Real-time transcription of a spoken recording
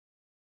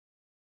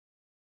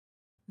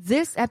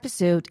This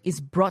episode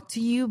is brought to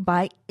you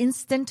by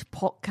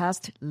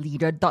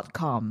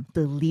InstantPodcastLeader.com,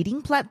 the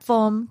leading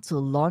platform to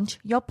launch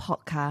your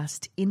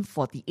podcast in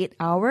 48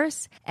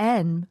 hours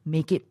and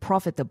make it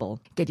profitable.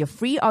 Get your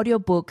free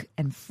audiobook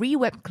and free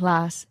web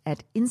class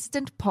at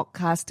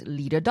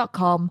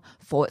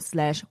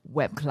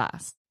InstantPodcastLeader.com/web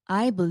class.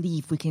 I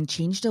believe we can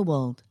change the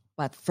world,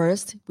 but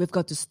first, we've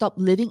got to stop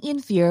living in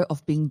fear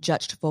of being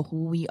judged for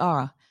who we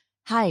are.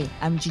 Hi,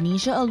 I'm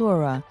Janisha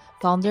Alora,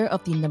 founder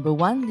of the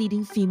 #1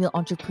 leading female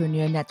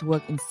entrepreneur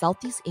network in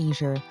Southeast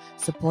Asia,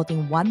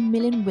 supporting 1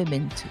 million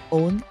women to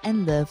own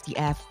and love the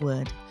F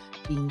word,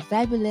 being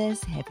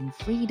fabulous, having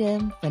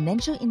freedom,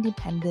 financial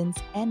independence,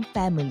 and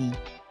family.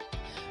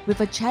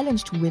 With a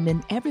challenge to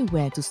women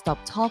everywhere to stop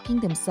talking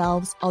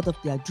themselves out of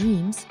their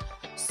dreams,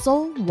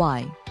 Soul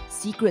Why?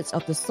 Secrets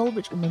of the Soul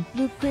Rich Woman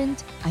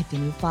Blueprint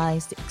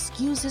identifies the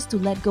excuses to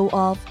let go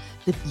of,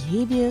 the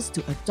behaviors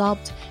to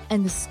adopt,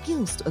 and the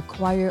skills to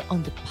acquire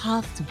on the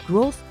path to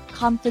growth,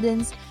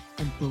 confidence,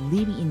 and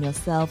believing in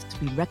yourself to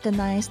be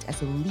recognized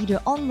as a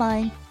leader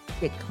online,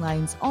 get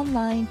clients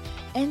online,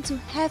 and to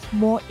have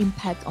more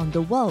impact on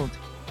the world.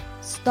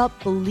 Stop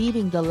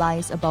believing the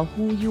lies about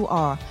who you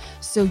are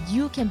so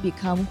you can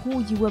become who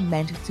you were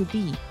meant to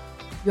be.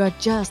 You are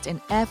just an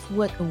F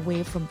word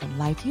away from the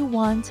life you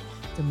want,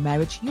 the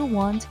marriage you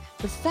want,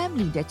 the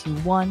family that you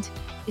want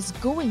is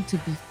going to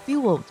be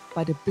fueled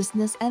by the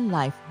business and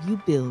life you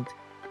build.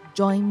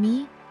 Join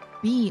me,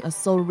 be a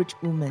soul-rich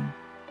woman.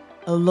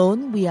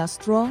 Alone we are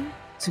strong,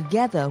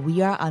 together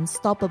we are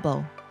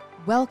unstoppable.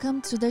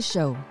 Welcome to the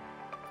show.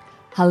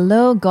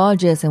 Hello,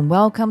 gorgeous, and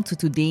welcome to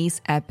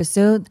today's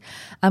episode.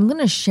 I'm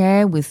going to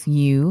share with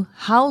you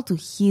how to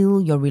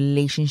heal your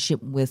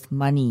relationship with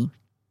money.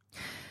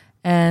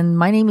 And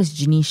my name is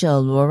Janisha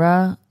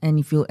Alora, and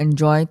if you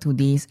enjoy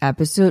today's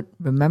episode,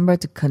 remember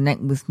to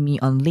connect with me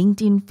on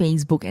LinkedIn,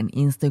 Facebook, and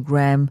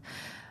Instagram,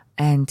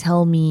 and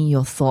tell me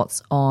your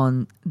thoughts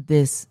on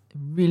this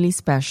really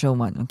special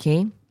one,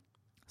 okay?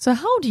 So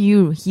how do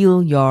you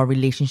heal your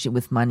relationship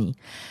with money?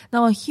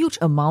 Now, a huge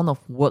amount of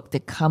work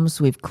that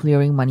comes with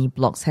clearing money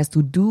blocks has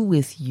to do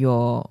with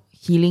your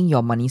healing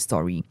your money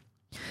story.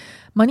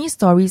 Money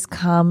stories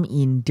come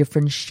in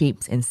different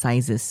shapes and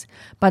sizes,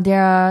 but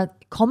there are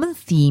common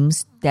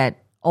themes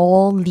that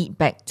all lead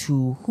back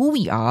to who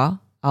we are,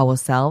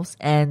 ourselves,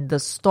 and the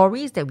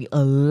stories that we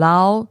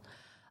allow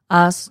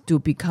us to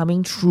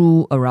becoming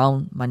true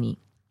around money.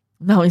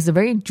 Now, it's a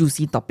very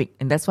juicy topic,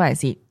 and that's why I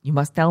said you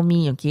must tell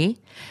me, okay?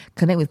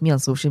 Connect with me on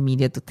social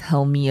media to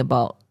tell me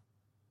about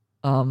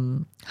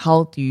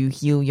how do you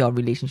heal your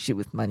relationship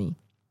with money.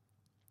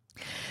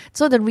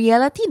 So the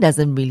reality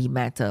doesn't really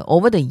matter.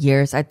 Over the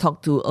years, I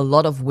talked to a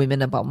lot of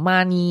women about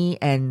money,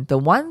 and the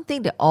one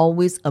thing that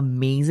always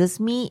amazes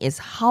me is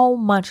how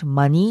much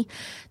money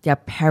their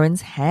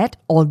parents had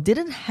or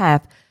didn't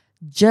have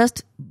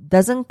just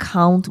doesn't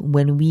count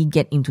when we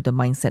get into the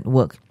mindset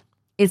work.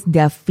 It's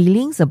their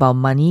feelings about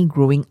money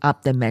growing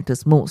up that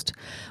matters most.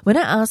 When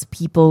I ask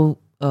people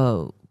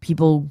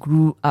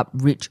grew up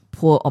rich,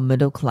 poor, or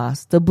middle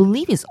class, the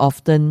belief is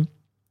often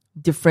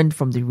different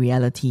from the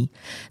reality.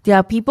 There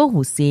are people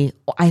who say,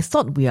 "Oh, I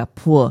thought we are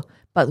poor,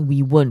 but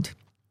we weren't.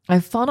 I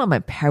found out my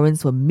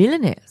parents were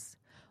millionaires."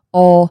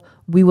 Or,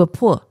 "We were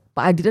poor,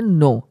 but I didn't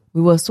know.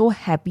 We were so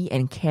happy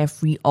and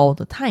carefree all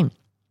the time."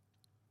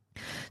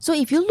 So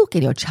if you look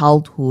at your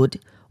childhood,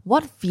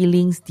 what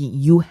feelings did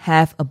you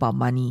have about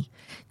money?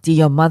 Did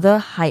your mother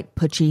hide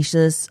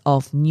purchases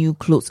of new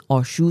clothes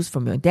or shoes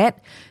from your dad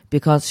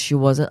because she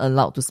wasn't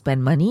allowed to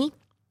spend money?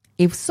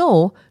 If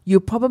so, you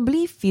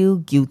probably feel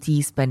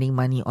guilty spending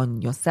money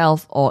on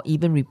yourself or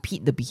even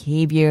repeat the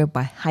behavior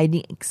by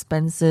hiding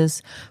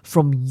expenses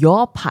from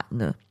your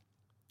partner.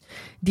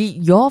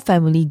 Did your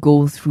family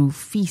go through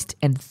feast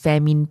and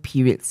famine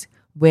periods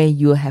where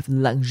you have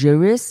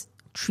luxurious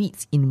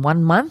treats in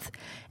 1 month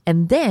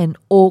and then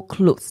old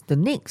clothes the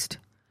next?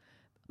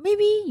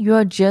 Maybe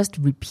you're just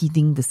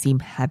repeating the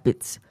same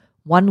habits.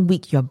 1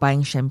 week you're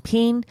buying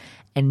champagne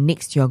and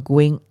next you're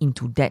going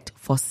into debt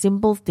for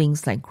simple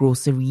things like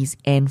groceries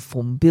and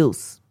phone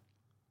bills.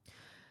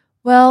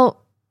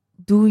 Well,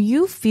 do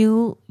you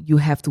feel you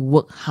have to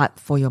work hard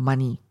for your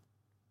money?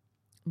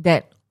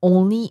 That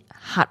only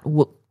hard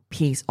work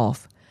pays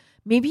off.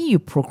 Maybe you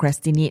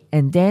procrastinate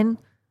and then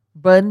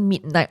burn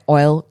midnight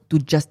oil to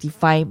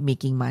justify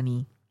making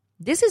money.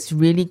 This is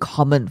really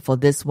common for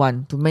this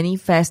one to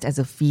manifest as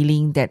a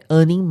feeling that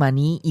earning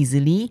money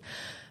easily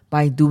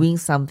by doing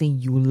something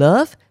you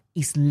love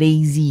is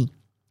lazy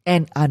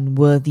and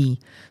unworthy.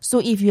 So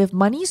if you have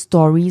money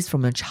stories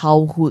from your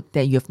childhood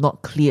that you have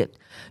not cleared,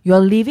 you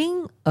are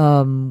living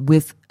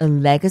with a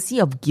legacy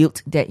of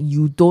guilt that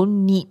you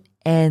don't need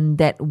and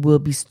that will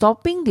be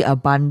stopping the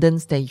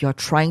abundance that you're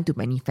trying to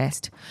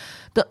manifest.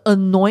 The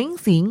annoying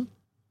thing,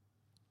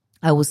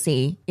 I would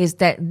say, is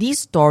that these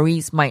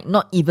stories might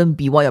not even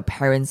be what your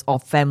parents or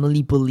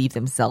family believe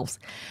themselves.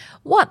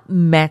 What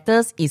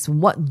matters is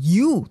what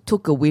you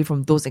took away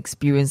from those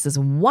experiences,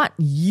 what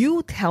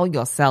you tell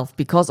yourself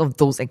because of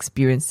those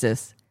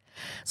experiences.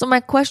 So my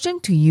question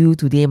to you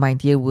today, my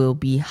dear, will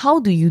be, how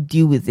do you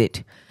deal with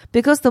it?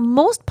 Because the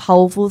most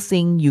powerful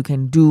thing you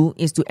can do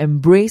is to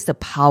embrace the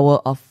power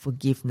of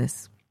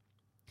forgiveness.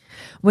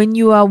 When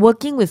you are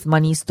working with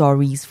money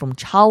stories from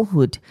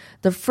childhood,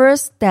 the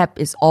first step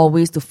is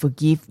always to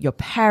forgive your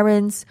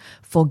parents,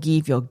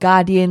 forgive your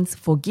guardians,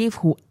 forgive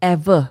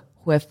whoever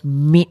who have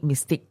made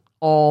mistake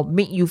or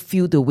made you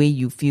feel the way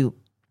you feel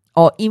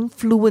or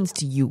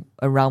influenced you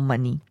around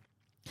money.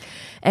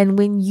 And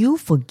when you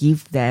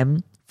forgive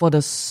them for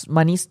the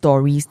money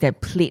stories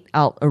that played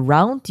out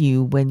around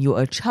you when you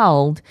were a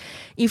child,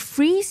 it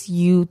frees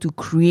you to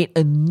create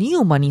a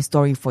new money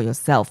story for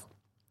yourself,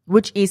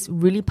 which is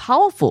really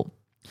powerful.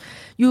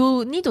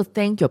 You need to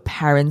thank your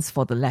parents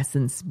for the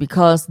lessons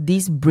because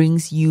this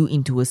brings you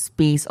into a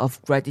space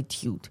of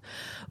gratitude,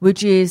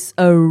 which is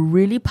a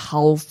really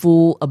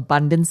powerful,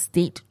 abundant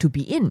state to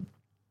be in.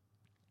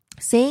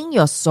 Saying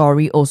you're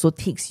sorry also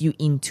takes you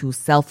into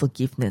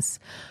self-forgiveness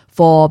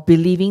for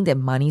believing that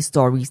money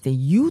stories that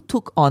you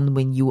took on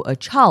when you were a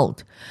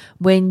child.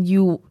 When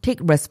you take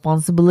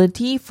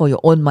responsibility for your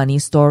own money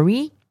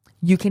story,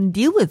 you can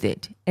deal with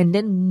it and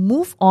then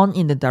move on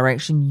in the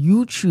direction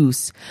you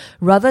choose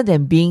rather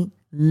than being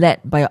led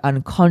by your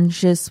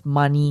unconscious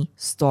money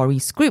story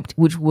script,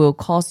 which will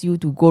cause you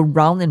to go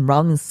round and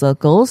round in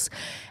circles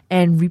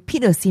and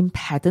repeat the same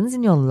patterns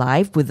in your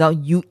life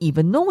without you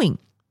even knowing.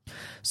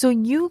 So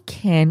you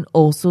can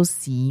also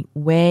see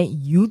where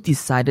you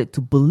decided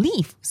to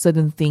believe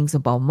certain things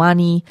about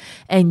money,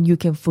 and you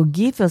can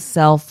forgive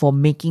yourself for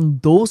making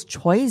those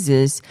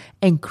choices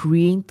and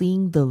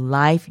creating the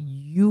life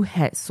you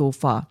had so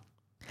far.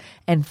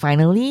 And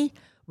finally,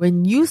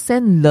 when you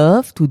send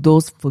love to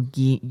those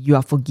you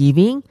are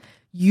forgiving,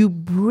 you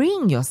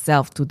bring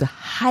yourself to the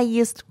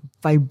highest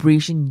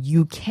vibration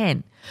you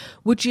can,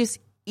 which is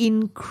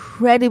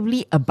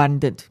incredibly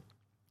abundant,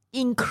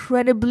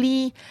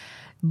 incredibly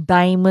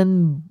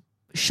diamond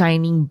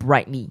shining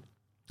brightly,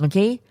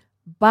 okay?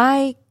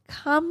 By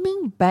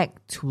coming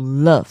back to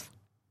love,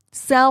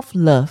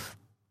 self-love,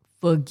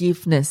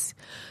 forgiveness,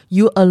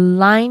 you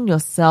align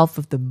yourself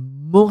with the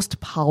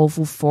most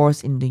powerful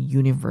force in the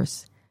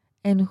universe.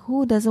 And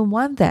who doesn't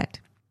want that?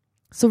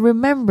 So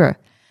remember,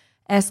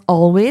 as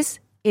always,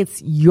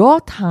 it's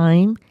your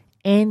time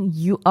and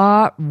you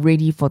are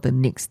ready for the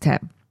next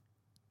step.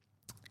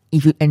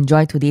 If you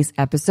enjoyed today's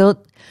episode,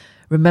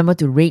 remember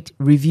to rate,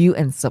 review,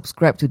 and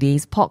subscribe to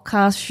today's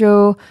podcast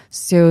show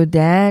so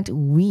that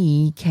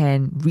we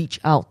can reach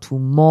out to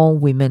more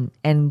women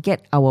and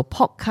get our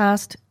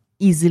podcast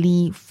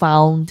easily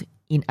found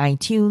in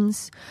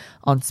iTunes,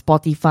 on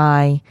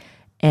Spotify,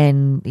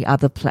 and the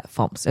other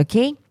platforms,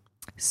 okay?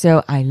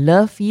 So I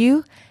love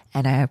you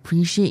and I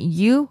appreciate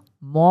you.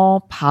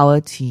 More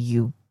power to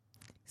you.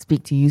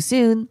 Speak to you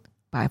soon.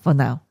 Bye for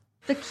now.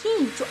 The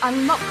key to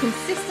unlock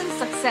consistent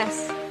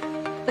success.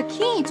 The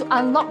key to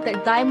unlock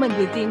that diamond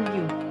within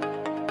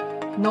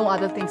you. No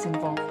other things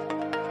involved.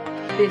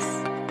 This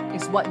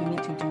is what you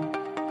need to do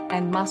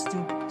and must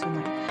do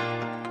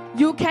tonight.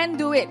 You can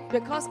do it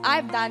because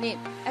I've done it.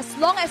 As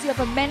long as you have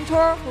a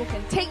mentor who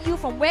can take you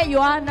from where you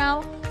are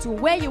now to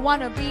where you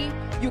want to be,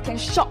 you can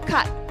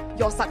shortcut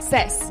your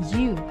success.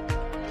 You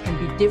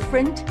can be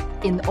different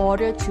in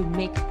order to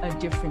make a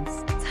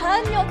difference.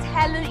 Turn your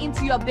talent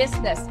into your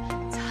business.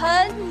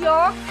 Turn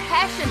your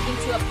passion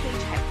into a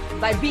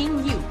paycheck by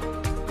being you.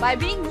 By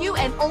being you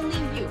and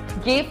only you.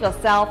 Give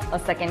yourself a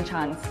second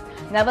chance.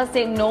 Never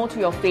say no to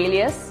your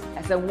failures.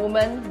 As a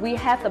woman, we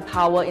have the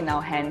power in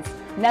our hands.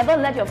 Never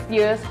let your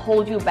fears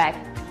hold you back.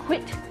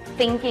 Quit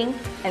thinking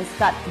and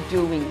start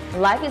doing.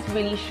 Life is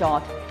really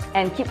short,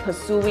 and keep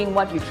pursuing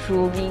what you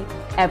truly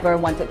ever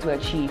wanted to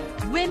achieve.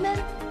 Women,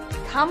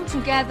 come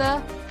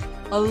together.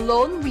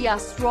 Alone we are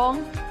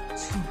strong.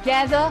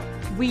 Together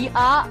we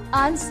are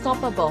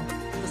unstoppable.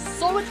 The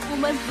Soul Rich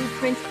Woman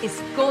Blueprint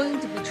is going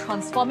to be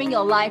transforming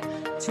your life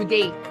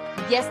today,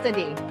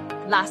 yesterday,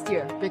 last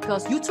year.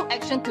 Because you took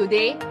action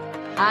today,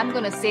 I'm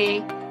going to say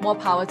more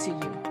power to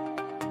you.